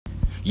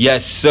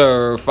Yes,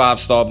 sir.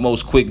 5-star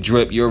most quick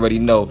drip. You already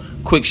know.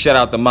 Quick shout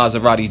out to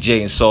Maserati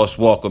J and Sauce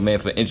Walker, man,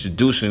 for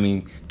introducing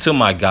me to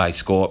my guy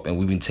Scorp, and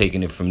we've been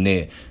taking it from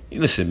there.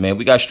 Listen, man,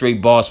 we got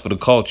straight bars for the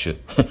culture.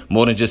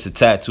 More than just a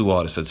tattoo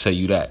artist, I'll tell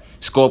you that.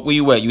 Scorp, where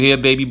you at? You here,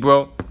 baby,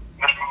 bro?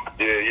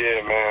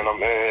 Yeah, man.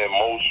 I'm in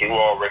motion. You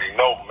already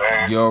know,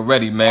 man. You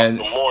already, man.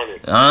 Good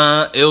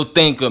morning. Ill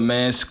thinker,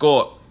 man.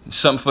 Scorp,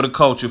 something for the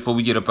culture before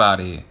we get up out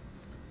of here.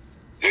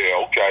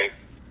 Yeah, okay.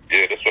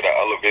 Yeah, this for the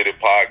elevated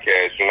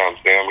podcast, you know what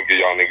I'm saying? I'm going to give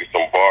y'all niggas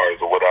some bars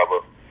or whatever.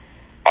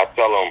 I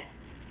tell them,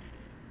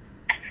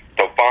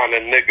 to find a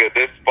nigga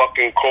this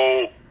fucking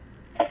cold,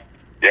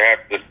 you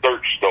have to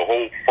search the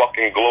whole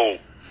fucking globe.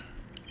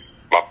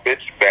 My bitch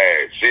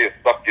bad, she'll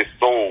suck your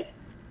soul.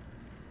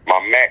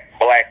 My Mac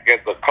black as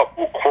a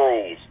couple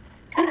crows.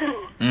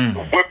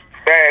 The whip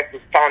fast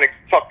as Sonic's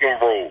tuck and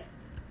roll.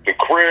 The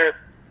crib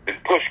is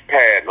push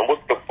pad. Now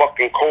what's the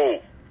fucking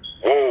code?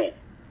 Whoa,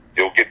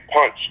 you'll get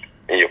punched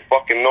in your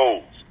fucking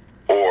nose,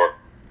 or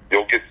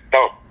you'll get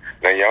stumped.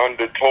 Now you're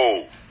under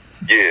toes.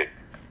 Yeah,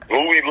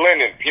 Louis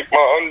Lennon, keep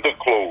my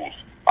underclothes.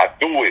 I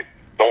do it.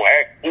 Don't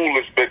act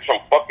foolish, bitch.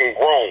 I'm fucking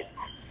grown.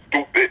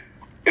 Stupid.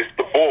 It's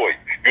the boy.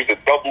 You's a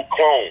double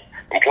clone.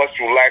 And plus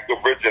you lack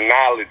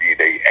originality.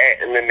 They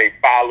at and then they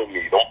follow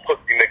me. Don't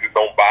pussy niggas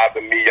don't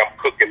bother me. I'm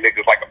cooking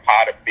niggas like a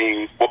pot of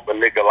beans. Whoop a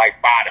nigga like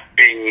bada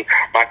bean.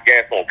 My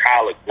gas on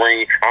collard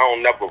green. I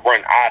don't never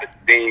run out of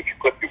steam.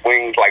 Clip your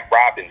wings like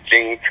Robin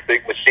Jean.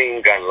 Big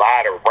machine gun,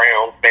 lot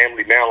around.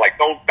 Family now like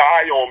don't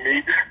die on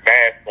me.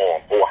 Mask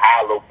on for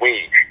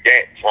Halloween.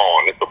 Gat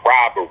drawn. It's a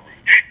robbery.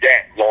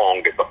 Gat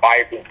long. It's a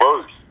Bible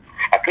verse.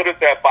 I could have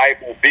said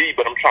Bible B,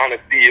 but I'm trying to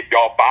see if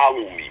y'all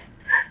follow me.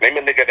 Name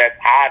a nigga that's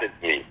hot as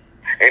me.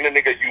 Ain't a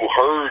nigga you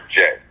heard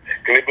yet.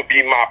 Can never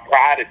be my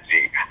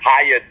prodigy.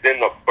 Higher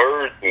than a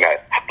bird's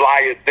nest.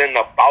 Flyer than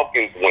a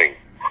falcon's wing.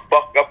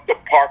 Fuck up the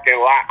parking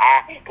lot.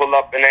 I pull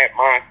up in that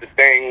monster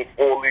thing.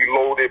 Fully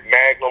loaded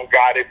Magnum.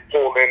 Got it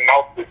pulling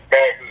out the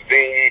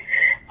magazine.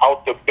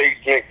 Out the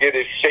basement. Get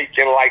it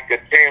shaking like a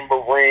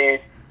tambourine.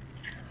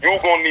 You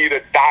gonna need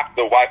a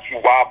doctor. Watch you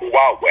wobble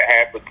out with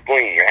half a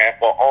spleen,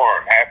 half a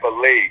arm, half a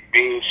leg.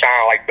 Beans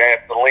shine like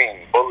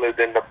Vaseline. Bullet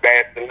in the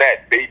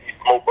bassinet. Baby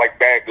smoke like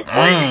bags of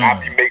green. I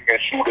be making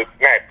shooter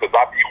snap because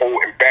I be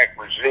holding back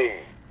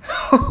regime.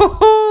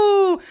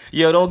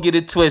 Yo, don't get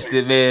it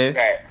twisted, man.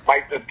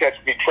 Might just catch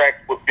me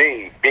tracks with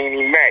beans.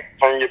 Beanie Mac.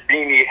 Turn your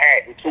beanie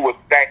hat into a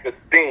stack of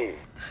steam.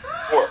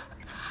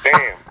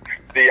 Damn.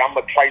 See, I'm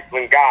a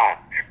trifling guy.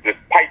 This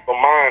pipe of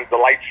mine to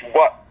light you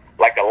up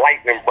like a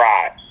lightning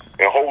rod.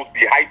 And hoes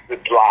be hyped to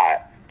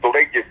slide, so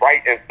they get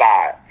right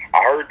inside.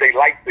 I heard they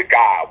like the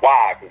guy.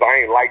 Why? Because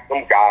I ain't like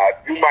them guys.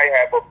 You might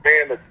have a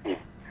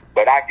fantasy,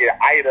 but I get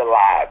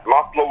idolized.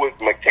 My flow is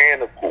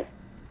mechanical.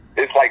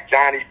 It's like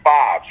Johnny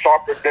Five,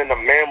 sharper than a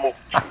mammal's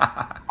teeth.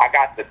 I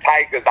got the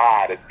tiger's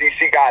eye. To see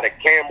she got a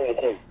camel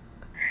hoof,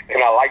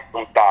 and I like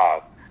them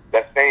thighs.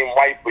 That same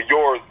wife of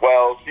yours,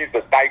 well, she's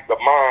a dyke of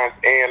mine,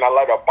 and I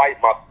let her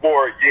bite my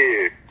sword.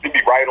 Yeah, she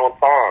be right on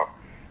time.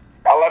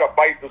 I let her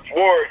bite the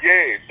sword,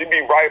 yeah. She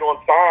be right on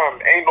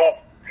time. Ain't no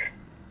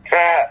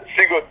time.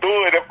 She gonna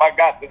do it if I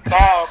got the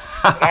time.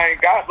 And I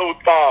ain't got no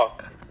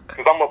time.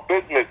 Because I'm a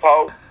business,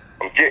 hoe.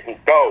 I'm getting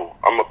dough.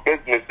 I'm a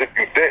business if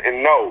you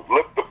didn't know.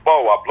 Lift the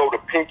bow. I blow the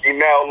pinky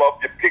nail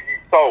off your piggy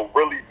toe.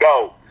 Really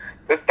dough.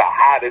 This the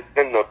hottest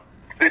in the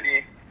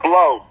city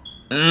flow.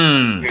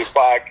 This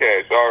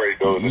podcast, sorry,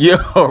 though. You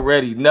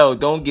already know.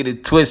 Don't get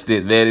it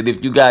twisted, man. And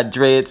if you got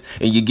dreads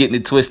and you're getting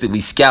it twisted, we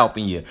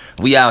scalping you.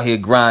 We out here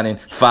grinding.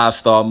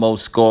 5-star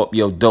most Scorp.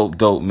 Yo,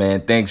 dope,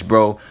 man. Thanks,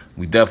 bro.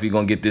 We definitely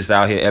gonna get this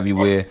out here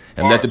everywhere.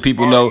 And let the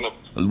people know,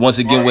 once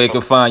again, where they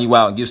can find you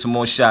out. And give some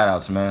more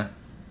shout-outs, man.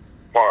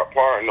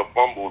 Pardon the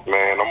fumbles,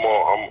 man. I'm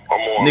on.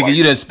 Nigga, like,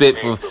 you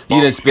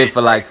done spit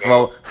for like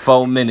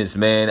 4 minutes,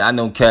 man. I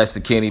know cats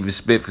that can't even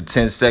spit for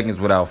 10 seconds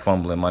without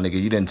fumbling, my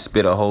nigga. You didn't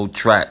spit a whole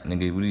track,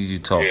 nigga. What are you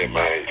talking about?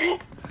 Man, you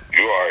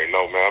already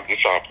know, man. I'm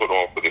just trying to put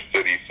on for the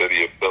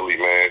city of Philly,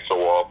 man. Show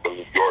off in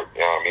New York,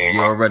 you know what I mean?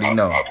 You already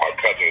know. My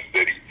cousin's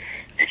city.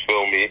 You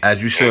feel me?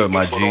 As you should,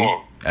 my G.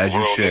 As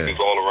you should. Niggas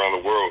all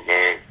around the world,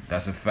 man.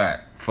 That's a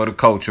fact. For the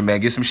culture, man.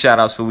 Get some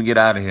shout-outs before we get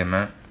out of here,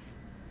 man.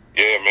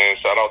 Yeah, man.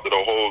 Shout out to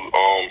the whole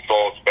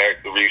Sauce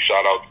Factory.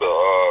 Shout out to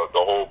the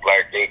whole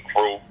Black Ink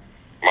crew.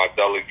 My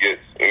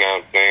delegates, you know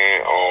what I'm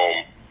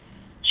saying?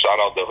 Shout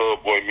out to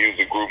Hood Boy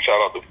Music Group. Shout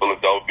out to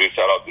Philadelphia.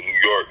 Shout out to New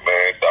York,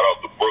 man. Shout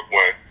out to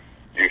Brooklyn.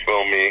 You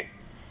feel me?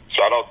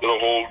 Shout out to the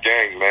whole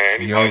gang,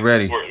 man. You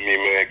already supporting me,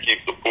 man. Keep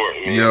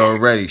supporting me. You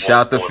already.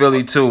 Shout out to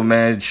Philly too,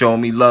 man.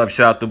 Showing me love.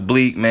 Shout out to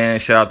Bleak, man.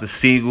 Shout out to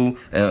Siegel,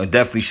 and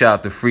definitely shout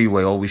out to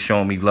Freeway. Always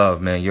showing me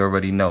love, man. You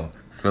already know.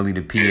 Philly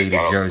to PA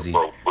to Jersey.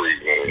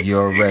 You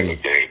already.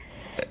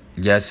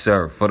 Yes,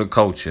 sir. For the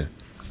culture.